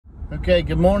Okay,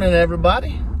 good morning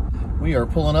everybody. We are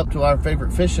pulling up to our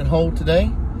favorite fishing hole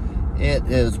today. It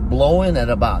is blowing at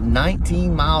about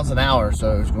 19 miles an hour,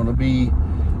 so it's going to be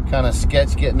kind of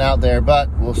sketch getting out there, but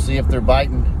we'll see if they're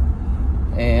biting.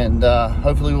 And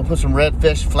hopefully we'll put some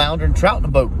redfish, flounder, and trout in the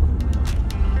boat.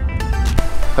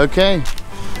 Okay,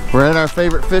 we're at our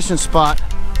favorite fishing spot.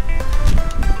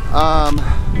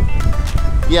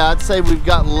 Yeah, I'd say we've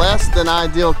got less than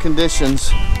ideal conditions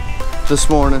this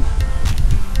morning,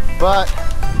 but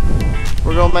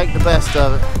we're gonna make the best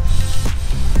of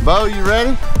it. Bo, you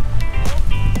ready?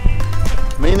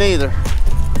 Me neither.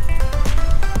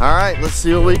 All right, let's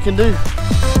see what we can do.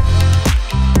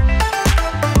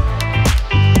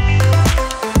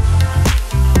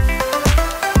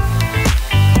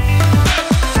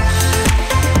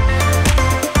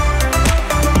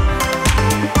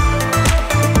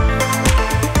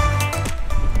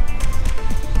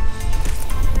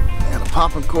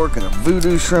 Popping cork and a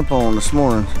voodoo shrimp on this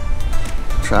morning.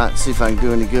 Try it and see if I can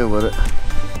do any good with it.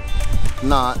 If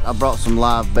not, I brought some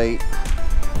live bait.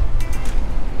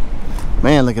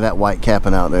 Man, look at that white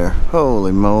capping out there.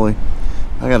 Holy moly.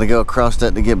 I gotta go across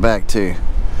that to get back to.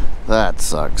 That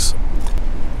sucks.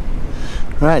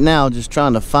 Right now, just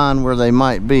trying to find where they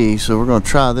might be. So we're gonna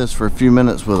try this for a few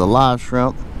minutes with a live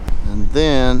shrimp. And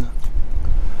then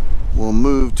we'll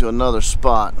move to another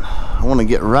spot. I want to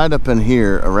get right up in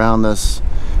here around this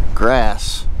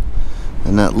grass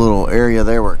and that little area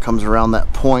there where it comes around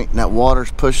that point and that water's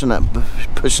pushing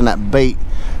that bait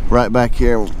right back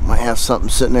here. We might have something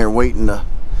sitting there waiting to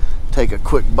take a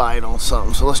quick bite on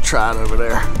something. So let's try it over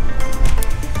there.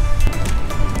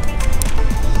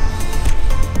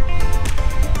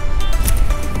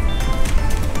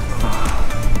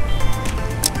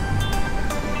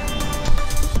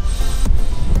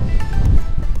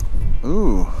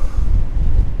 Ooh.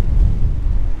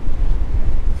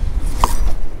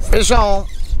 Fish on.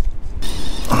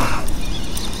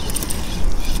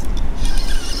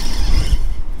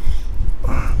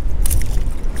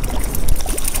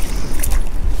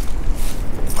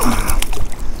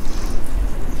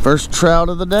 First trout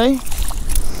of the day.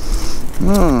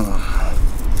 I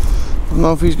don't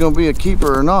know if he's gonna be a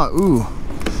keeper or not. Ooh.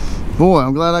 Boy,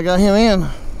 I'm glad I got him in.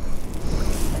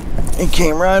 He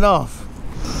came right off.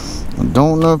 I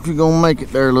don't know if you're gonna make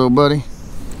it there, little buddy.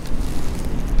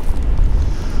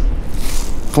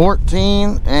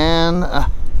 14 and a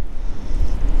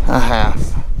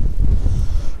half.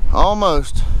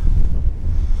 Almost.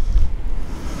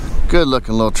 Good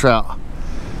looking little trout.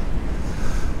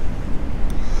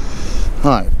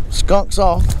 Alright, skunk's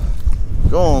off.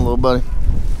 Go on, little buddy.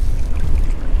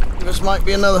 This might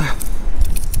be another.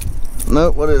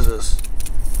 Nope, what is this?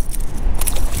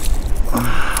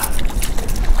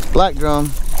 Black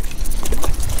drum.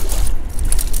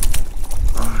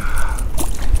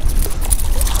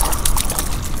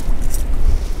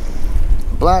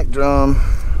 Black drum.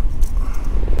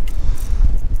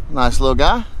 Nice little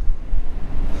guy.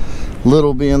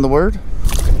 Little being the word.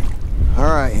 All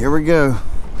right, here we go.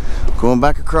 Going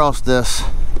back across this.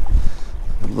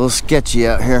 A little sketchy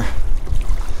out here.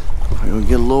 We're gonna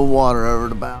get a little water over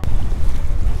the bow.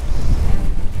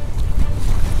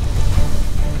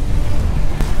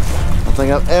 I don't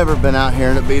think I've ever been out here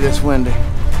and it be this windy.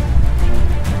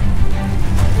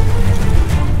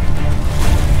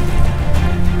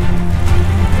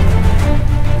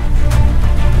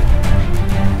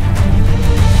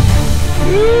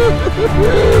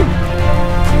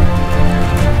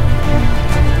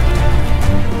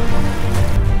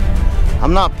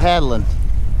 I'm not paddling.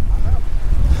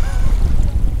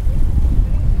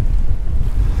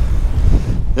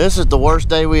 This is the worst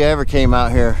day we ever came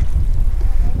out here.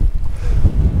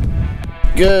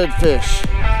 Good fish.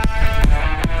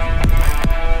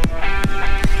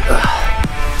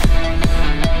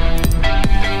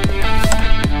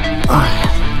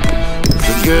 It's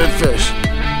a good fish.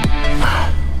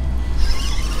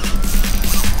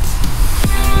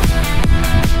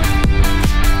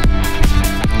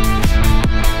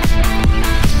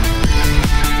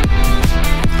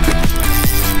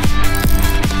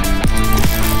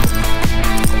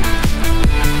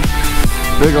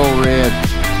 Big old red.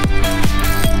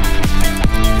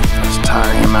 Let's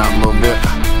tire him out a little bit.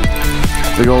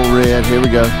 Big old red, here we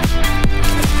go.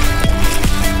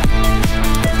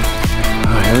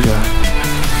 Alright, here we go.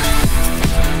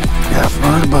 Yeah,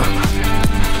 front of the boat.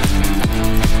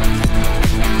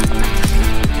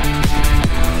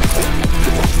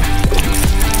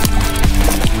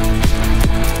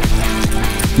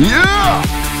 Yeah!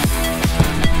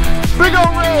 Big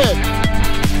old red!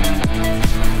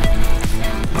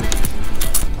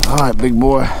 All right, big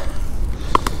boy.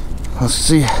 Let's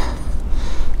see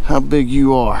how big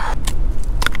you are.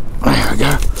 There we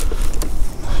go.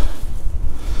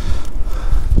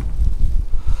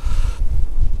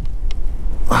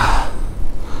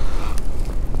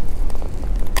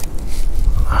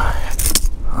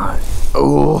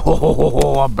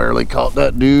 Oh, I barely caught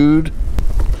that dude.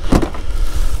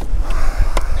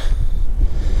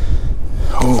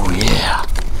 Oh yeah.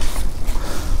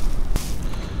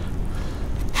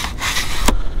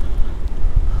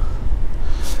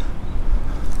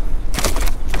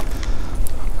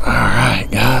 All right,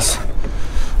 guys.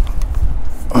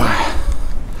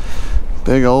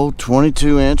 Big old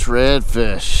 22-inch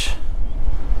redfish.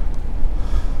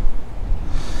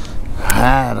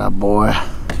 Atta boy.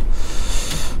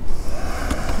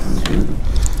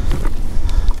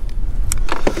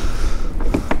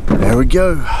 There we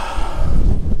go.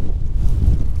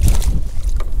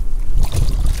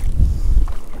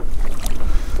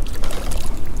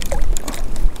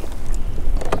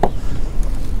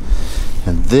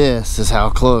 And this is how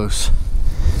close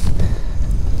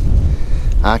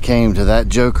I came to that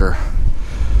joker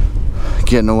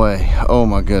getting away. Oh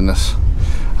my goodness,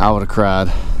 I would have cried.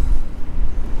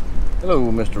 Hello,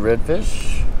 Mr. Redfish.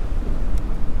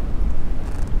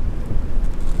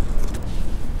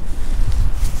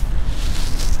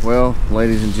 Well,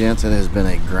 ladies and gents, it has been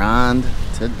a grind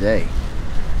today.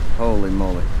 Holy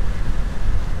moly.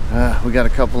 We got a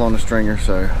couple on the stringer,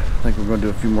 so I think we're going to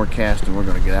do a few more casts and we're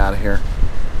going to get out of here.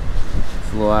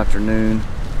 It's a little afternoon.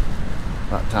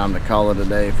 About time to call it a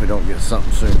day if we don't get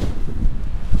something soon.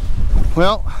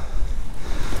 Well,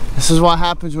 this is what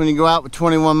happens when you go out with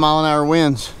 21-mile-an-hour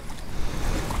winds.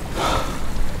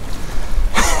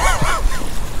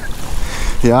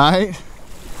 You all right?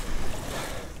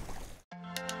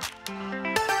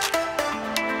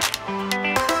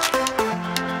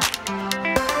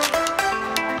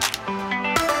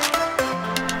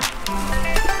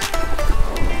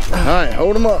 Alright,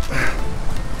 hold them up.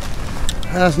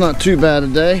 That's not too bad a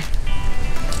day.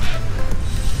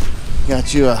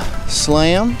 Got you a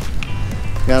slam.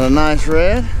 Got a nice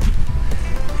red.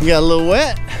 You got a little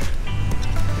wet.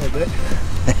 A little bit.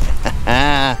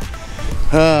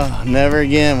 Oh, never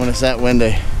again when it's that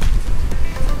windy.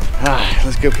 Alright,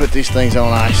 let's go put these things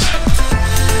on ice.